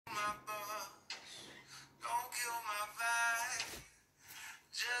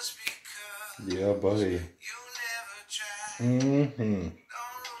Yeah, buddy. Mm-hmm.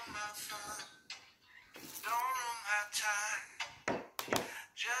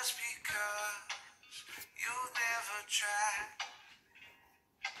 Just because you've never tried.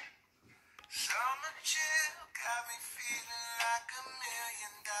 Summer chill got me feeling like $1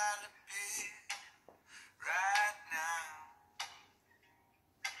 million bill right now.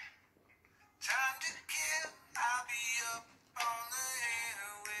 Time to kill, I'll be up on the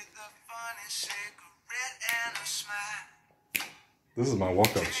hill with a funny cigarette and a smile. This is my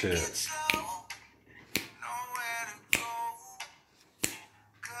walk-up shit.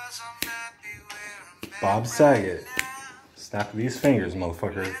 Bob Saget. Snap these fingers,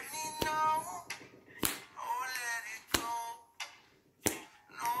 motherfucker.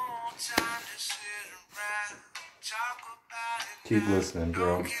 Keep listening,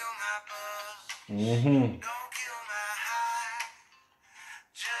 bro. Mm-hmm.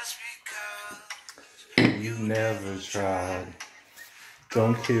 You never tried.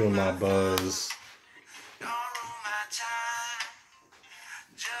 Don't kill my buzz.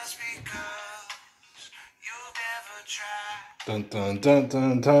 Dun dun dun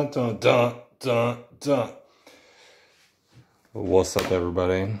dun dun dun dun dun dun. What's up,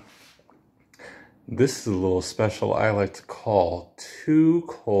 everybody? This is a little special I like to call Too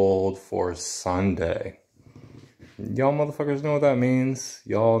Cold for Sunday. Y'all motherfuckers know what that means?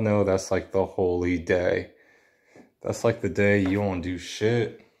 Y'all know that's like the holy day. That's like the day you won't do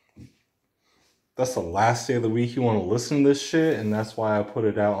shit. That's the last day of the week you want to listen to this shit, and that's why I put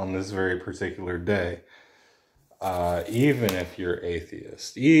it out on this very particular day. Even if you're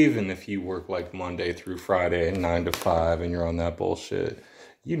atheist, even if you work like Monday through Friday 9 to 5 and you're on that bullshit,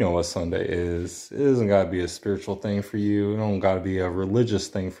 you know what Sunday is. It doesn't gotta be a spiritual thing for you. It don't gotta be a religious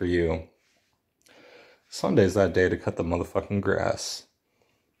thing for you. Sunday's that day to cut the motherfucking grass.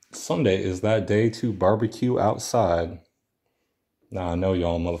 Sunday is that day to barbecue outside. Now, I know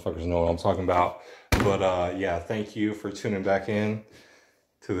y'all motherfuckers know what I'm talking about. But, yeah, thank you for tuning back in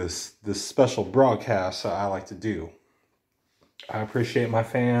to this special broadcast that I like to do. I appreciate my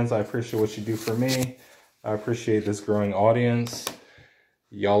fans. I appreciate what you do for me. I appreciate this growing audience.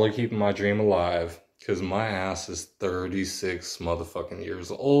 Y'all are keeping my dream alive, because my ass is 36 motherfucking years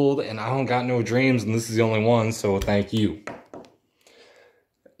old, and I don't got no dreams, and this is the only one, so thank you.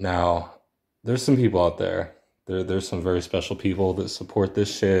 Now, there's some people out there. There's some very special people that support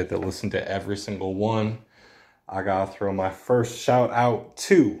this shit, that listen to every single one. I gotta throw my first shout out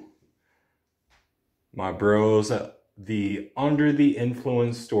to my bros at the Under the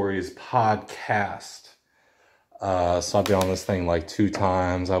Influence Stories podcast. So I've been on this thing like 2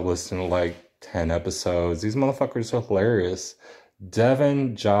 times. I've listened to like 10 episodes. These motherfuckers are hilarious.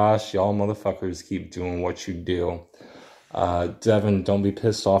 Devin, Josh, y'all motherfuckers keep doing what you do. Devin, don't be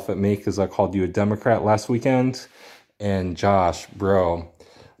pissed off at me because I called you a Democrat last weekend. And Josh, bro,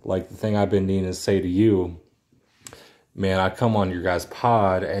 like the thing I've been needing to say to you, man, I come on your guys'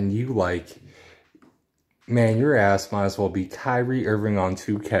 pod and you like, man, your ass might as well be Kyrie Irving on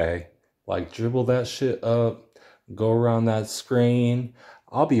 2K. Like, dribble that shit up, go around that screen.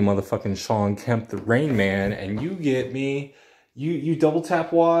 I'll be motherfucking Sean Kemp, the Rain Man, and you get me. You double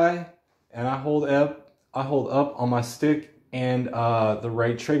tap Y, and I hold up on my stick and the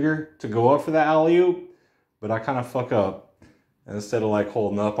right trigger to go up for that alley-oop, but I kind of fuck up. And instead of like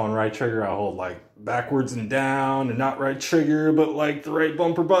holding up on right trigger, I hold like backwards and down and not right trigger, but like the right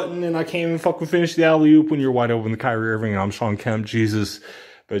bumper button, and I can't even fucking finish the alley-oop when you're wide open to Kyrie Irving and I'm Sean Kemp, Jesus.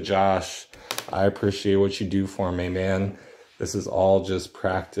 But Josh, I appreciate what you do for me, man. This is all just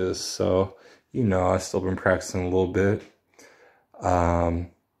practice, so, you know, I've still been practicing a little bit.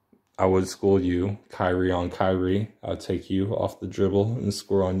 I would school you, Kyrie on Kyrie. I'd take you off the dribble and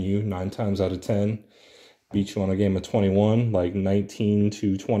score on you 9 times out of 10. Beat you on a game of 21, like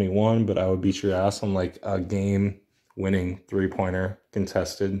 19-21, but I would beat your ass on like a game-winning 3-pointer,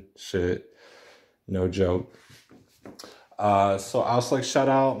 contested shit. No joke. So I was like, shout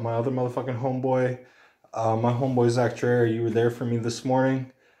out my other motherfucking homeboy. My homeboy Zach Dreher, you were there for me this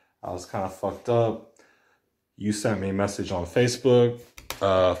morning. I was kind of fucked up. You sent me a message on Facebook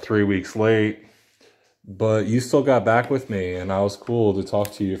 3 weeks late. But you still got back with me, and I was cool to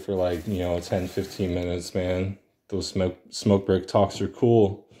talk to you for like, 10-15 minutes, man. Those smoke break talks are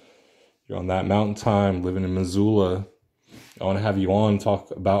cool. You're on that mountain time, living in Missoula. I want to have you on, talk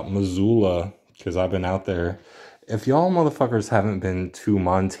about Missoula, because I've been out there. If y'all motherfuckers haven't been to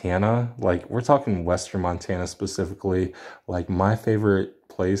Montana, like, we're talking Western Montana specifically, like, my favorite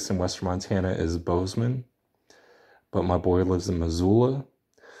place in Western Montana is Bozeman, but my boy lives in Missoula,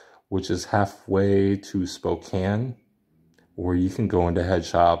 which is halfway to Spokane, or you can go into head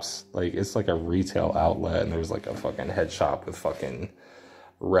shops. Like, it's like a retail outlet, and there's like a fucking head shop with fucking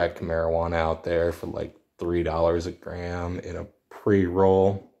rec marijuana out there for like $3 a gram in a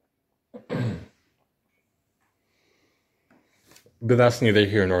pre-roll. But that's neither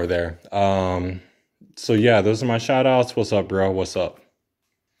here nor there. So yeah, those are my shout outs. What's up, bro? What's up?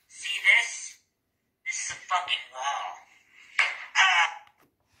 See this? This is a fucking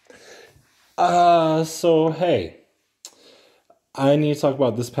wall. So hey, I need to talk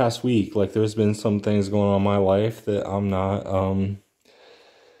about this past week. Like, there's been some things going on in my life that I'm not, all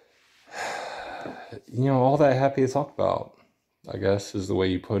that happy to talk about, I guess is the way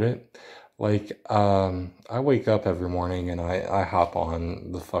you put it. Like, I wake up every morning and I hop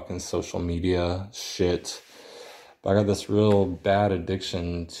on the fucking social media shit. But I got this real bad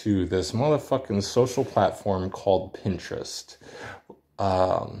addiction to this motherfucking social platform called Pinterest.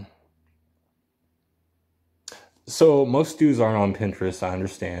 So most dudes aren't on Pinterest, I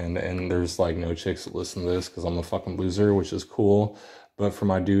understand, and there's like no chicks that listen to this because I'm a fucking loser, which is cool. But for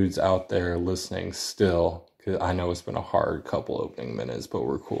my dudes out there listening still, because I know it's been a hard couple opening minutes, but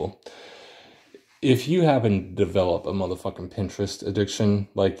we're cool. If you happen to develop a motherfucking Pinterest addiction,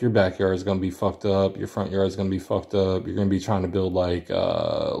 like, your backyard is gonna be fucked up, your front yard is gonna be fucked up, you're gonna be trying to build like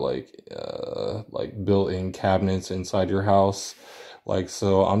built-in cabinets inside your house. Like,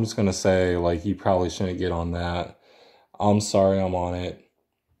 so I'm just gonna say, like, you probably shouldn't get on that. I'm sorry I'm on it.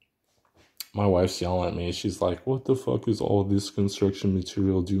 My wife's yelling at me. She's like, what the fuck is all this construction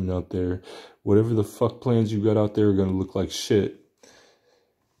material doing out there? Whatever the fuck plans you got out there are gonna look like shit.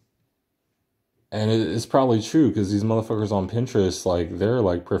 And it's probably true, because these motherfuckers on Pinterest, like, they're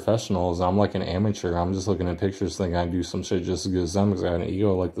like professionals. I'm like an amateur. I'm just looking at pictures thinking I do some shit just as good as them, because I got an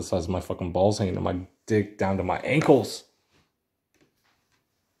ego like the size of my fucking balls hanging to my dick down to my ankles.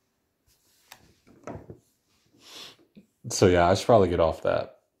 So yeah, I should probably get off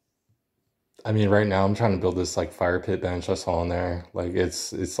that. I mean, right now I'm trying to build this like fire pit bench I saw on there. Like,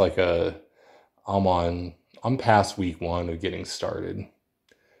 it's like I'm past week 1 of getting started.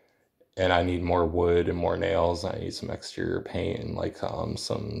 And I need more wood and more nails. I need some exterior paint and like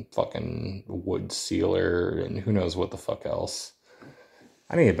some fucking wood sealer and who knows what the fuck else.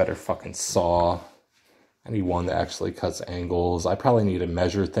 I need a better fucking saw. I need one that actually cuts angles. I probably need to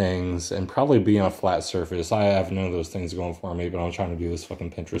measure things and probably be on a flat surface. I have none of those things going for me, but I'm trying to do this fucking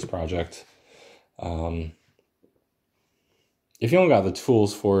Pinterest project. If you don't got the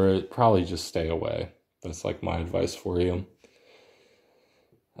tools for it, probably just stay away. That's like my advice for you.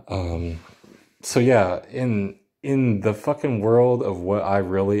 So yeah, in the fucking world of what I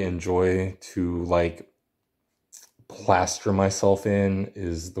really enjoy to like plaster myself in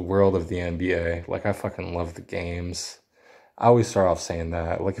is the world of the NBA. Like, I fucking love the games. I always start off saying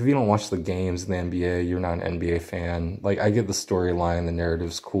that. Like, if you don't watch the games in the NBA, you're not an NBA fan. Like, I get the storyline, the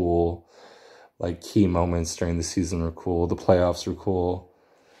narrative's cool. Like, key moments during the season are cool. The playoffs are cool.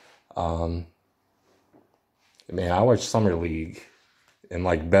 Man, I watch Summer League and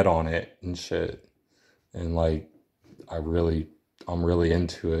like bet on it and shit. And like, I'm really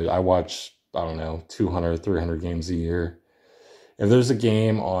into it. I watch, I don't know, 200, 300 games a year. If there's a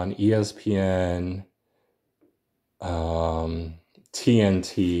game on ESPN,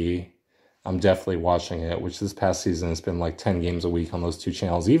 TNT, I'm definitely watching it, which this past season has been like 10 games a week on those two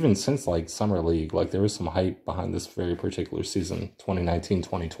channels, even since like Summer League. Like, there was some hype behind this very particular season, 2019,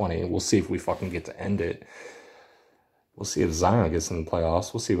 2020. We'll see if we fucking get to end it. We'll see if Zion gets in the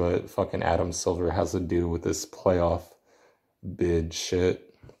playoffs. We'll see what fucking Adam Silver has to do with this playoff bid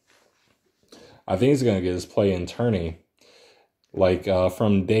shit. I think he's going to get his play-in tourney. Like,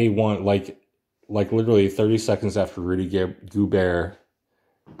 from day one, like literally 30 seconds after Rudy Gobert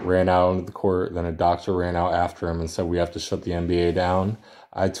ran out onto the court, then a doctor ran out after him and said, we have to shut the NBA down.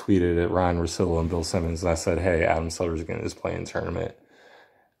 I tweeted at Ryan Russillo and Bill Simmons, and I said, hey, Adam Silver's getting his play-in tournament.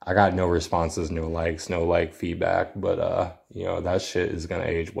 I got no responses, no likes, no like feedback, but that shit is gonna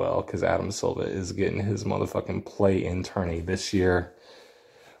age well, because Adam Silver is getting his motherfucking play-in tourney this year,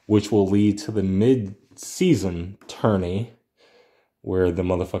 which will lead to the mid-season tourney, where the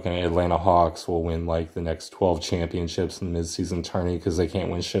motherfucking Atlanta Hawks will win like the next 12 championships in the mid-season tourney, because they can't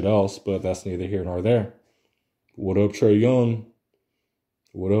win shit else. But that's neither here nor there. What up, Trae Young?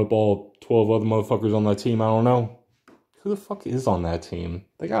 What up, all 12 other motherfuckers on that team? I don't know. Who the fuck is on that team?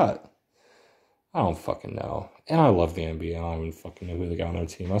 I don't fucking know. And I love the NBA. I don't even fucking know who they got on their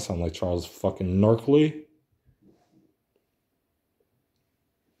team. I sound like Charles fucking Narkley.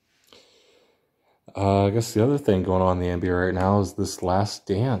 I guess the other thing going on in the NBA right now is this Last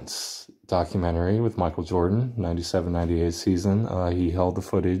Dance documentary with Michael Jordan, 97-98 season. He held the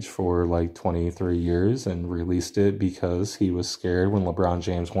footage for like 23 years and released it because he was scared when LeBron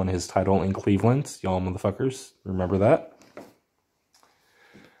James won his title in Cleveland. Y'all motherfuckers, remember that?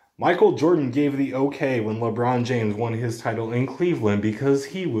 Michael Jordan gave the okay when LeBron James won his title in Cleveland because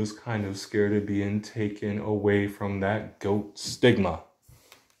he was kind of scared of being taken away from that GOAT stigma.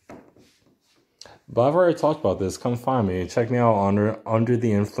 But I've already talked about this. Come find me. Check me out under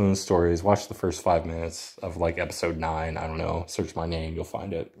the Influence Stories. Watch the first 5 minutes of like episode 9. I don't know. Search my name. You'll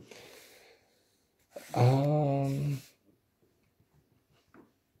find it.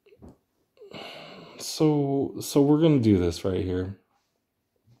 So we're going to do this right here.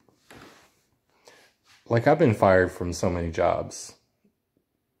 Like, I've been fired from so many jobs.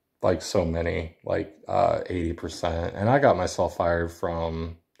 Like, so many. Like, 80%. And I got myself fired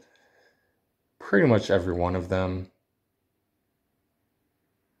from pretty much every one of them.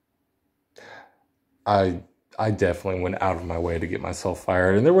 I definitely went out of my way to get myself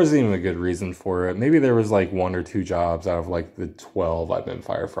fired, and there wasn't even a good reason for it. Maybe there was like 1 or 2 jobs out of like the 12 I've been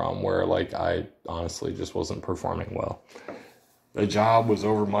fired from where like I honestly just wasn't performing well. The job was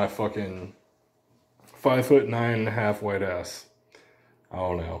over my fucking 5'9.5" white ass. I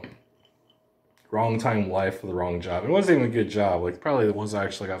don't know. Wrong time in life for the wrong job. It wasn't even a good job. Like, probably the ones I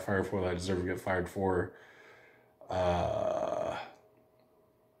actually got fired for that I deserve to get fired for.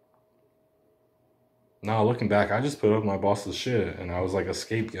 Nah, looking back, I just put up my boss's shit, and I was like a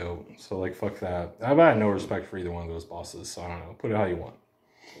scapegoat. So, like, fuck that. I've had no respect for either one of those bosses, so I don't know. Put it how you want.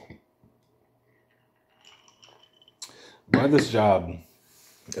 But this job,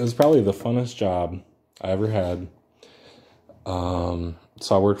 it was probably the funnest job I ever had.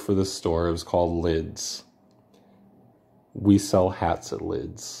 So I worked for this store. It was called Lids. We sell hats at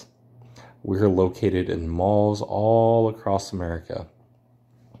Lids. We're located in malls all across America.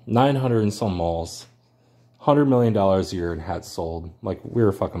 900 and some malls. $100 million a year in hats sold. Like, we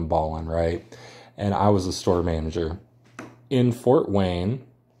were fucking balling, right? And I was a store manager. In Fort Wayne,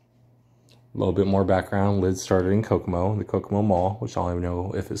 a little bit more background, Lids started in Kokomo, the Kokomo Mall, which I don't even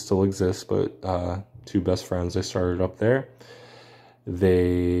know if it still exists, but 2 best friends, they started up there.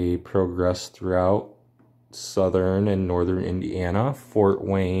 They progressed throughout southern and northern Indiana. Fort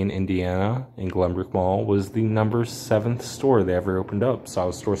Wayne, Indiana, in Glenbrook Mall was the number 7th store they ever opened up. So I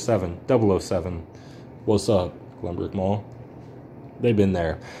was store 7, 007. What's up, Glenbrook Mall? They've been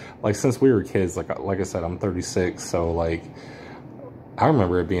there. Like, since we were kids, like I said, I'm 36, so, like, I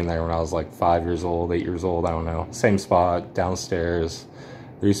remember it being there when I was, like, 5 years old, 8 years old, I don't know. Same spot, downstairs.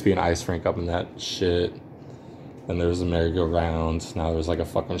 There used to be an ice rink up in that shit. Then there was a merry-go-round. Now there's, like, a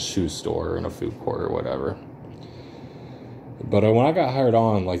fucking shoe store and a food court or whatever. But when I got hired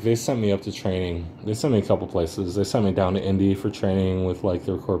on, like, they sent me up to training. They sent me a couple places. They sent me down to Indy for training with, like,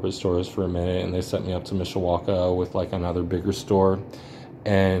 their corporate stores for a minute. And they sent me up to Mishawaka with, like, another bigger store.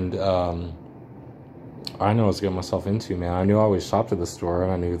 And I know what I was getting myself into, man. I knew I always shopped at the store.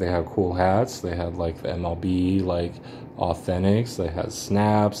 And I knew they had cool hats. They had, like, the MLB, like, Authentics. They had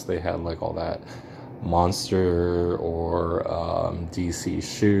Snaps. They had, like, all that Monster or DC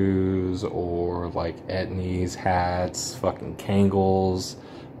shoes or like Etnies hats, fucking Kangles,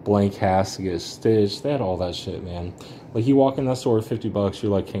 blank hats to get stitched. They had all that shit, man. Like, you walk in that store with $50,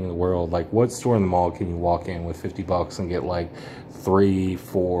 you're like king of the world. Like, what store in the mall can you walk in with $50 and get like 3,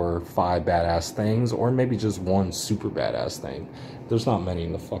 4, 5 badass things, or maybe just one super badass thing? There's not many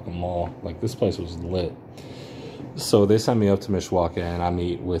in the fucking mall. Like, this place was lit. So they sent me up to Mishawaka and I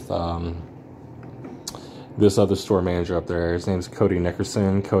meet with this other store manager up there. His name's Cody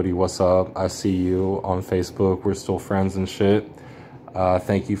Nickerson. Cody, what's up? I see you on Facebook. We're still friends and shit.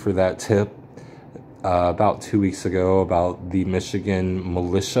 Thank you for that tip. About 2 weeks ago, about the Michigan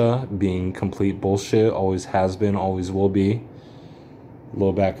militia being complete bullshit. Always has been, always will be. A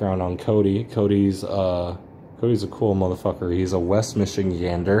little background on Cody. Cody's a cool motherfucker. He's a West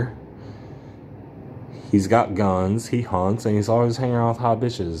Michigander. He's got guns, he hunts, and he's always hanging around with hot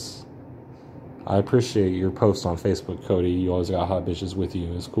bitches. I appreciate your post on Facebook, Cody. You always got hot bitches with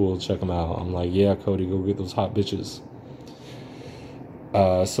you. It's cool. Check them out. I'm like, yeah, Cody, go get those hot bitches.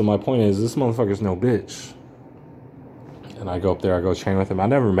 So my point is, this motherfucker's no bitch. And I go up there, I go train with him. I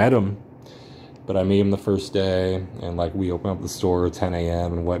never met him, but I meet him the first day, and like we open up the store at 10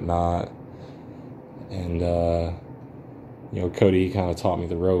 a.m. and whatnot. And, Cody kind of taught me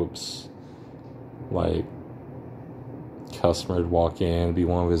the ropes. Like, customer would walk in, be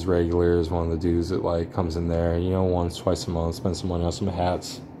one of his regulars, one of the dudes that like comes in there, once, twice a month, spend some money on some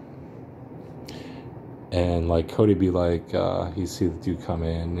hats. And like Cody be like, he see the dude come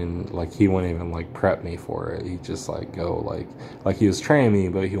in, and like he wouldn't even like prep me for it. He just like go like he was training me,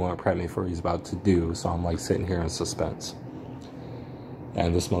 but he wouldn't prep me for what he's about to do. So I'm like sitting here in suspense.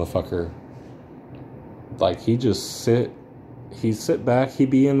 And this motherfucker, like he sit back, he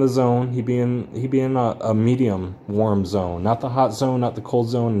be in the zone, he be in a medium warm zone, not the hot zone, not the cold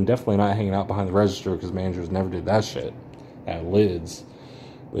zone, and definitely not hanging out behind the register because managers never did that shit at Lids.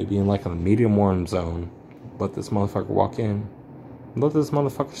 But he'd be in like a medium warm zone. Let this motherfucker walk in. Let this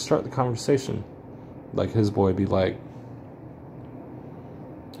motherfucker start the conversation. Like his boy be like,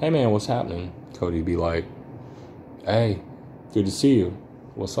 "Hey man, what's happening?" Cody be like, "Hey, good to see you.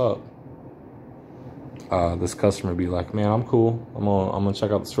 What's up?" This customer be like, "Man, I'm cool. I'm gonna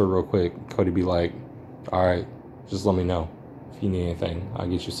check out the store real quick." Cody be like, "All right, just let me know if you need anything. I'll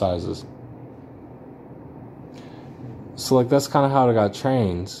get you sizes." So like that's kind of how I got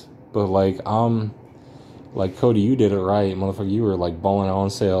trained. But like Cody, you did it right, motherfucker. You were like balling on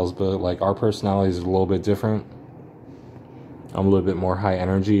sales, but like our personalities are a little bit different. I'm a little bit more high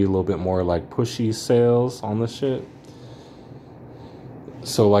energy, a little bit more like pushy sales on this shit.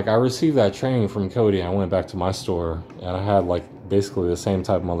 So like I received that training from Cody, and I went back to my store, and I had like basically the same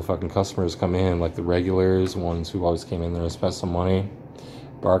type of motherfucking customers come in, like the regulars, ones who always came in there and spent some money.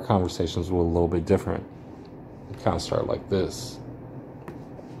 But our conversations were a little bit different. It kind of started like this.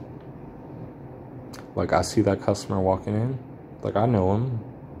 Like, I see that customer walking in. Like, I know him.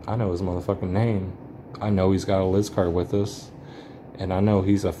 I know his motherfucking name. I know he's got a Liz card with us. And I know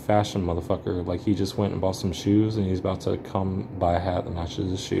he's a fashion motherfucker. Like, he just went and bought some shoes, and he's about to come buy a hat that matches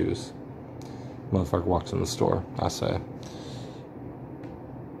his shoes. Motherfucker walks in the store. I say,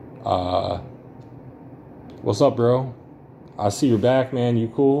 "What's up, bro? I see you're back, man. You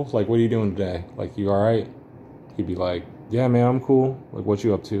cool? Like, what are you doing today? Like, you alright?" He'd be like, "Yeah, man, I'm cool. Like, what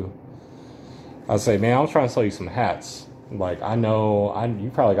you up to?" I'd say, "Man, I'm trying to sell you some hats. Like, I know you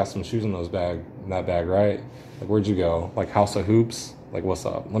probably got some shoes in that bag, right? Like, where'd you go? Like, House of Hoops? Like, what's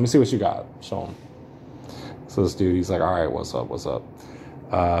up? Let me see what you got. Show him." So this dude, he's like, "All right, what's up?"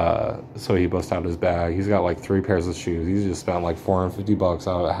 So he busts out his bag. He's got like 3 pairs of shoes. He's just spent like $450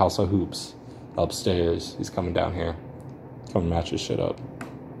 out at House of Hoops upstairs. He's coming down here, come match his shit up.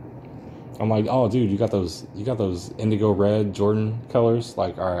 I'm like, "Oh, dude, you got those indigo red Jordan colors?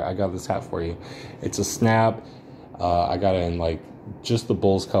 Like, all right, I got this hat for you. It's a snap. I got it in like just the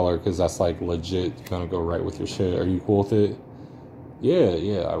Bulls color because that's like legit gonna go right with your shit. Are you cool with it?"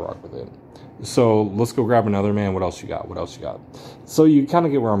 Yeah, I rock with it. "So let's go grab another, man. What else you got? So you kind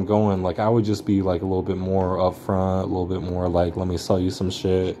of get where I'm going. Like, I would just be like a little bit more upfront, a little bit more like, let me sell you some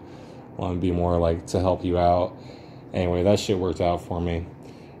shit. Want to be more like to help you out. Anyway, that shit worked out for me.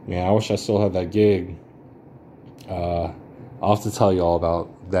 Man, I wish I still had that gig. I'll have to tell you all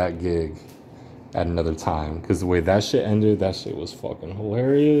about that gig at another time, because the way that shit ended, that shit was fucking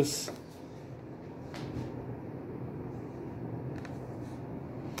hilarious.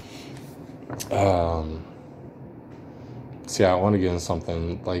 See, I want to get into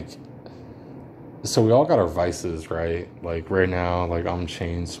something like, so we all got our vices, right? Like right now, like I'm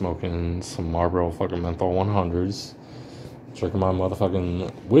chain smoking some Marlboro fucking menthol 100s. Drinking my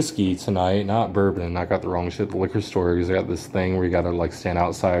motherfucking whiskey tonight, not bourbon. I got the wrong shit at the liquor store because they got this thing where you gotta like stand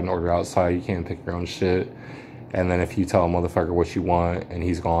outside and order outside. You can't pick your own shit. And then if you tell a motherfucker what you want and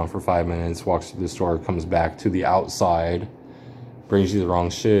he's gone for 5 minutes, walks through the store, comes back to the outside, brings you the wrong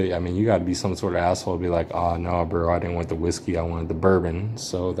shit, I mean, you gotta be some sort of asshole to be like, "Oh, no, bro, I didn't want the whiskey, I wanted the bourbon."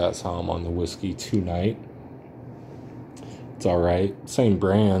 So that's how I'm on the whiskey tonight. It's alright. Same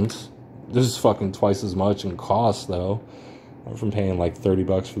brand. This is fucking twice as much in cost, though. I'm from paying like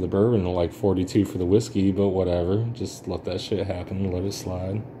 $30 for the bourbon and like 42 for the whiskey, but whatever. Just let that shit happen. Let it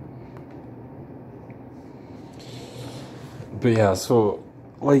slide. But yeah, so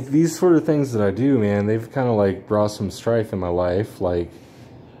like these sort of things that I do, man, they've kind of like brought some strife in my life. Like,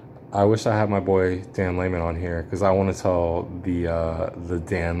 I wish I had my boy Dan Lehman on here because I want to tell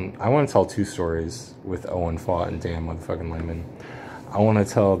I want to tell 2 stories with Owen Fott and Dan motherfucking Lehman. I want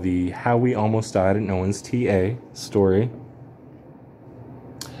to tell the how we almost died at Owen's TA story.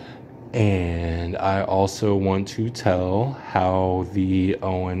 And I also want to tell how the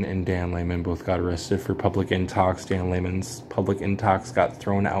Owen and Dan Lehman both got arrested for public intox. Dan Lehman's public intox got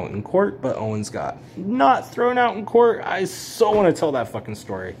thrown out in court, but Owen's got not thrown out in court. I so want to tell that fucking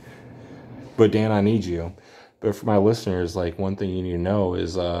story. But Dan, I need you. But for my listeners, like, one thing you need to know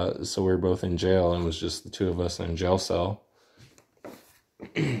is, so we were both in jail, and it was just the 2 of us in a jail cell.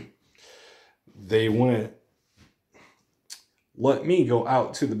 They wouldn't let me go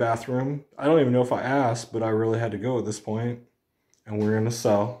out to the bathroom. I don't even know if I asked, but I really had to go at this point. And we're in a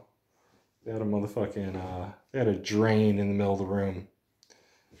cell. They had a motherfucking, they had a drain in the middle of the room.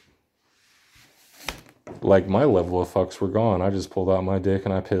 Like, my level of fucks were gone. I just pulled out my dick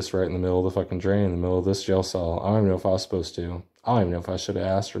and I pissed right in the middle of the fucking drain in the middle of this jail cell. I don't even know if I was supposed to. I don't even know if I should have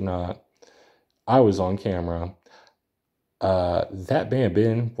asked or not. I was on camera. That may have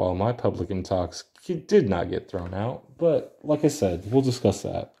been while my public intox did not get thrown out. But, like I said, we'll discuss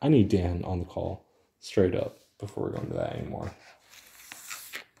that. I need Dan on the call. Straight up. Before we go into that anymore.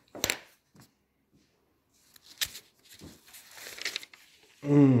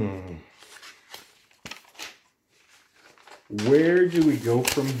 Where do we go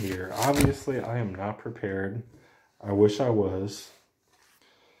from here? Obviously, I am not prepared. I wish I was.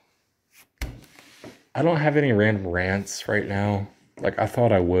 I don't have any random rants right now. Like, I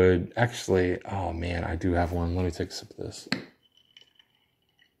thought I would. Actually, oh man, I do have one. Let me take a sip of this.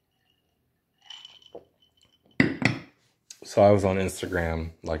 So I was on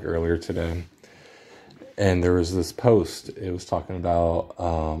Instagram, like, earlier today. And there was this post. It was talking about,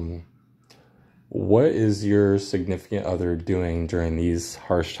 what is your significant other doing during these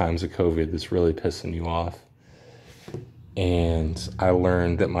harsh times of COVID that's really pissing you off? And I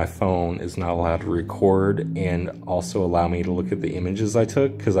learned that my phone is not allowed to record and also allow me to look at the images I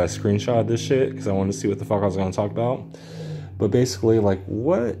took because I screenshotted this shit because I wanted to see what the fuck I was going to talk about. But basically, like,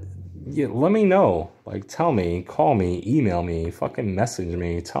 what? Yeah, let me know. Like, tell me, call me, email me, fucking message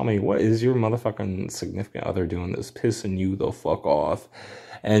me. Tell me, what is your motherfucking significant other doing that's pissing you the fuck off?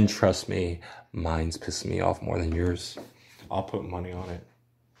 And trust me, mine's pissing me off more than yours. I'll put money on it.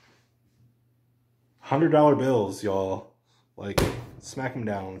 $100 bills, y'all. Like, smack them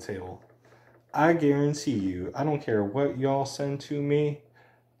down on the table. I guarantee you, I don't care what y'all send to me,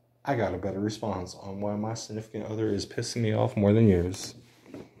 I got a better response on why my significant other is pissing me off more than yours.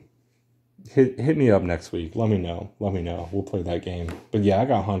 Hit me up next week. Let me know. We'll play that game. But yeah, I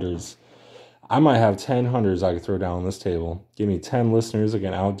got hundreds. I might have 10 hundreds I could throw down on this table. Give me 10 listeners that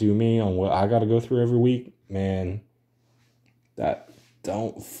can outdo me on what I got to go through every week. Man, that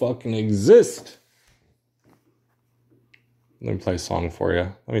don't fucking exist. Let me play a song for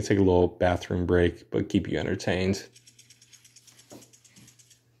you. Let me take a little bathroom break, but keep you entertained.